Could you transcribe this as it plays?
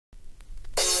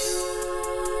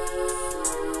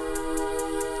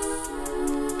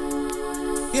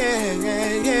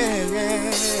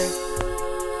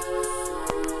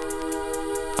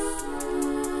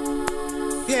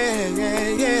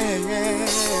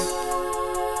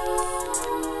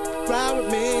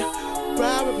me,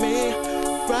 ride with me,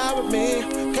 ride with me.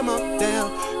 Come on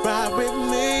down, ride with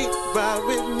me, ride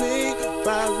with me,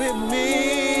 ride with me,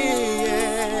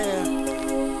 yeah.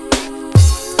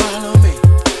 Follow me,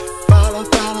 follow me,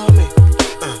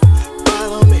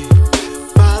 follow me,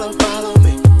 follow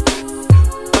me,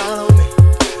 follow me.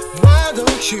 Why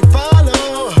don't you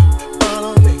follow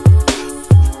me?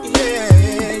 Yeah.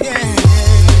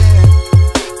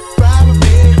 Ride with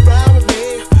me, follow me,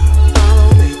 follow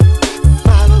me.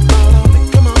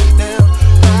 Come on down,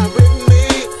 ride with me,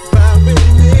 ride with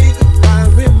me,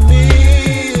 ride with me,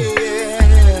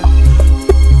 yeah.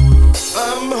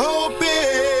 I'm hoping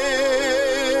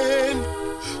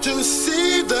to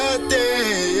see the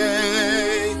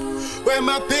day where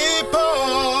my people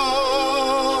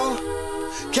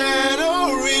can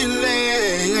all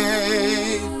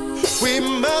relate. We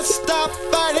must stop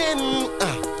fighting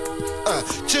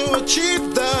to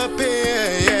achieve the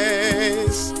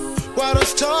peace. What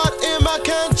was taught in my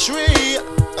country,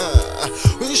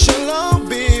 we shall all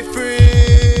be free.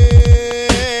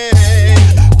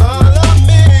 Follow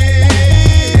me.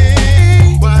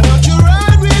 Why don't you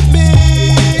ride with me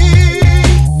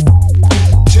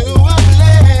to a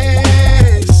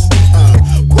place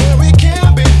where we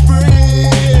can be free?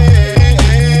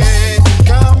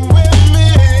 Come with me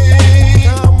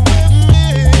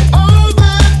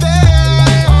over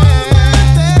there.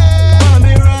 Follow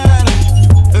me ride,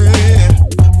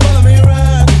 follow me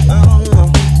ride,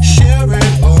 share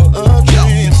it all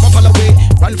again.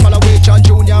 Run, follow away, John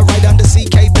Jr. right on the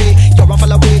CKP. Yo, run,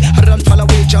 follow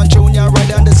away, John Jr.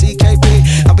 right on the CKP.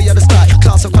 I'll be on the start,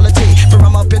 class of quality. For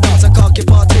I'm up in dance, a cocky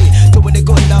party. Doing it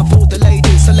good now for the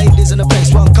ladies. The ladies in the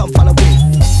place, run, come, follow away.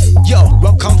 Yo,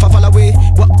 run, come, follow away.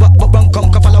 Run,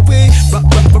 come, follow away. Run,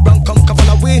 come,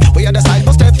 follow away. We are the side,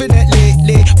 most definitely.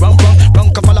 Run, come,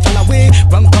 follow away.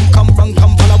 Run, come,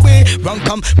 follow away. Run,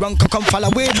 come, follow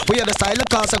away. We are the style of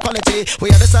class of quality. We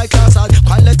are the side class of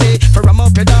quality. For I'm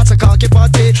up in dance, a cocky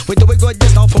party. We do it good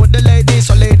just now for the ladies.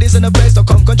 So ladies in the place, don't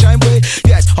come join me.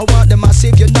 Yes, I want the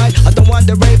massive unite. I don't want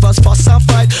the ravers fuss and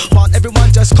fight. Want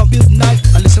everyone just come unite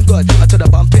and listen good to the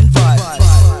bumping vibe.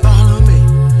 Follow me,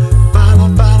 follow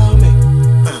me,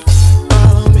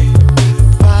 follow me,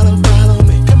 follow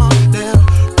me. Come on down,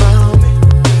 follow me.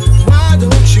 Why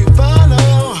don't you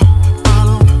follow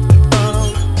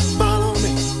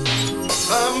me?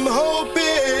 I'm hoping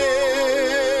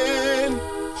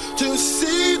to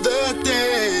see the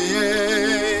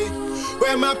day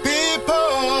where my people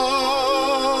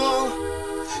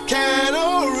can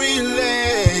all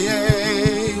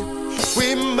relate.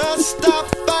 We must stop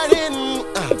fighting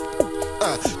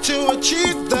to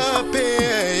achieve the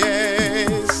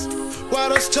peace.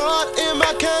 What was taught in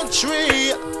my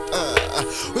country,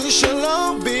 we shall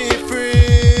all be free.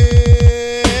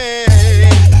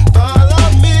 Follow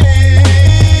me.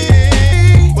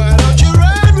 Why don't you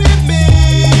ride with me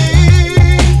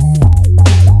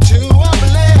to a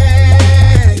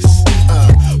place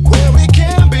where we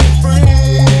can be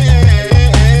free?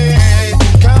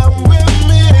 Come with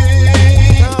me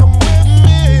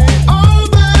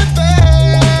over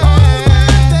there.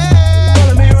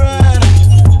 Follow me ride,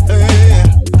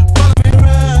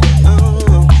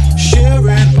 share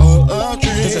it all a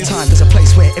dream. There's a time, there's a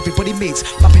place where everybody meets,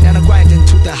 bumping and grinding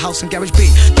to the house and garage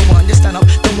beat. Don't want you stand up,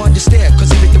 don't want you stare,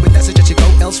 cause if you do it, that's just you go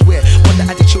elsewhere. Want the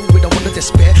attitude, we don't want the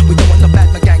despair. We don't want the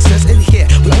bad man gangsters in here.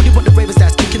 We only want the ravers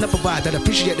that's kicking up a vibe that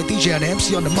appreciate the DJ and the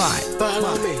MC on the mic.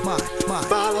 Follow me, follow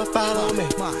me, follow me,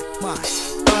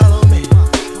 follow me.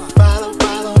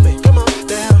 Come on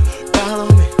down, follow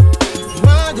me.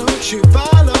 Why don't you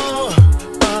follow me?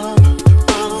 Follow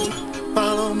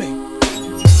me.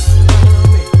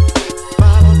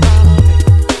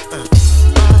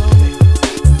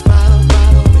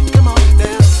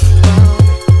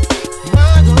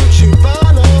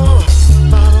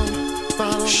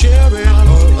 Share it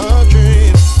all our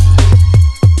dreams.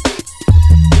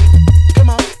 Come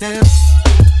on down.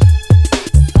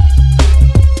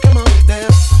 Come on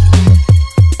down.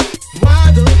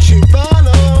 Why don't you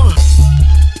follow?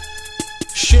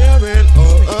 Share it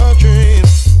all our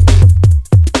dreams.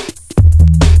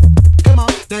 Come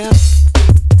on down.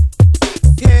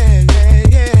 Yeah.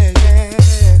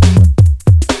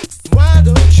 Why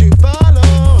don't you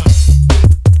follow?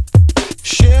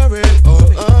 Share it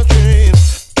all our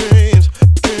dreams.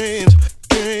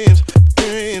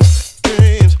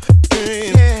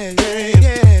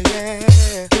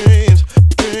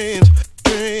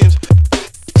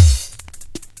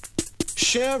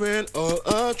 Sharing all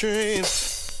our dreams.